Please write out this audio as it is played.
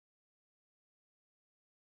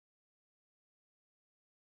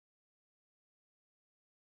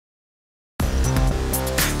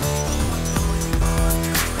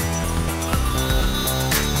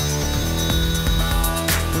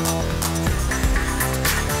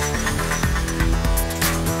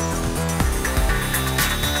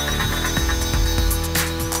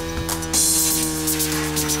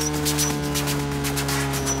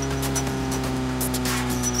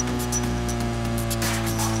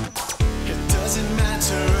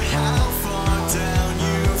matter how far down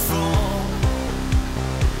you fall.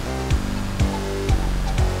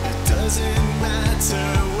 It doesn't matter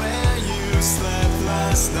where you slept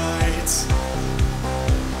last night.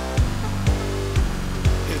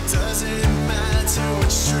 It doesn't matter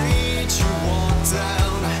which street you walk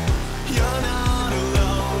down. You're not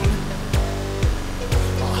alone.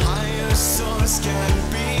 A higher source can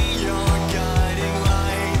be your guiding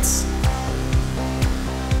light.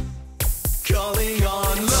 Calling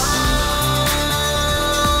on love.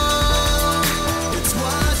 It's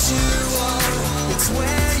what you are. It's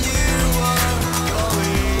where you are.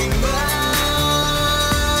 Calling love.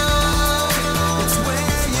 It's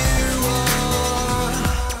where you are.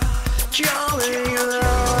 Calling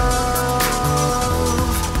love.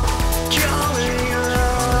 Calling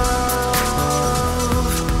love.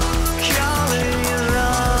 Calling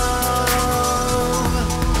love.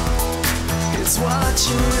 It's what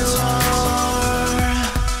you are.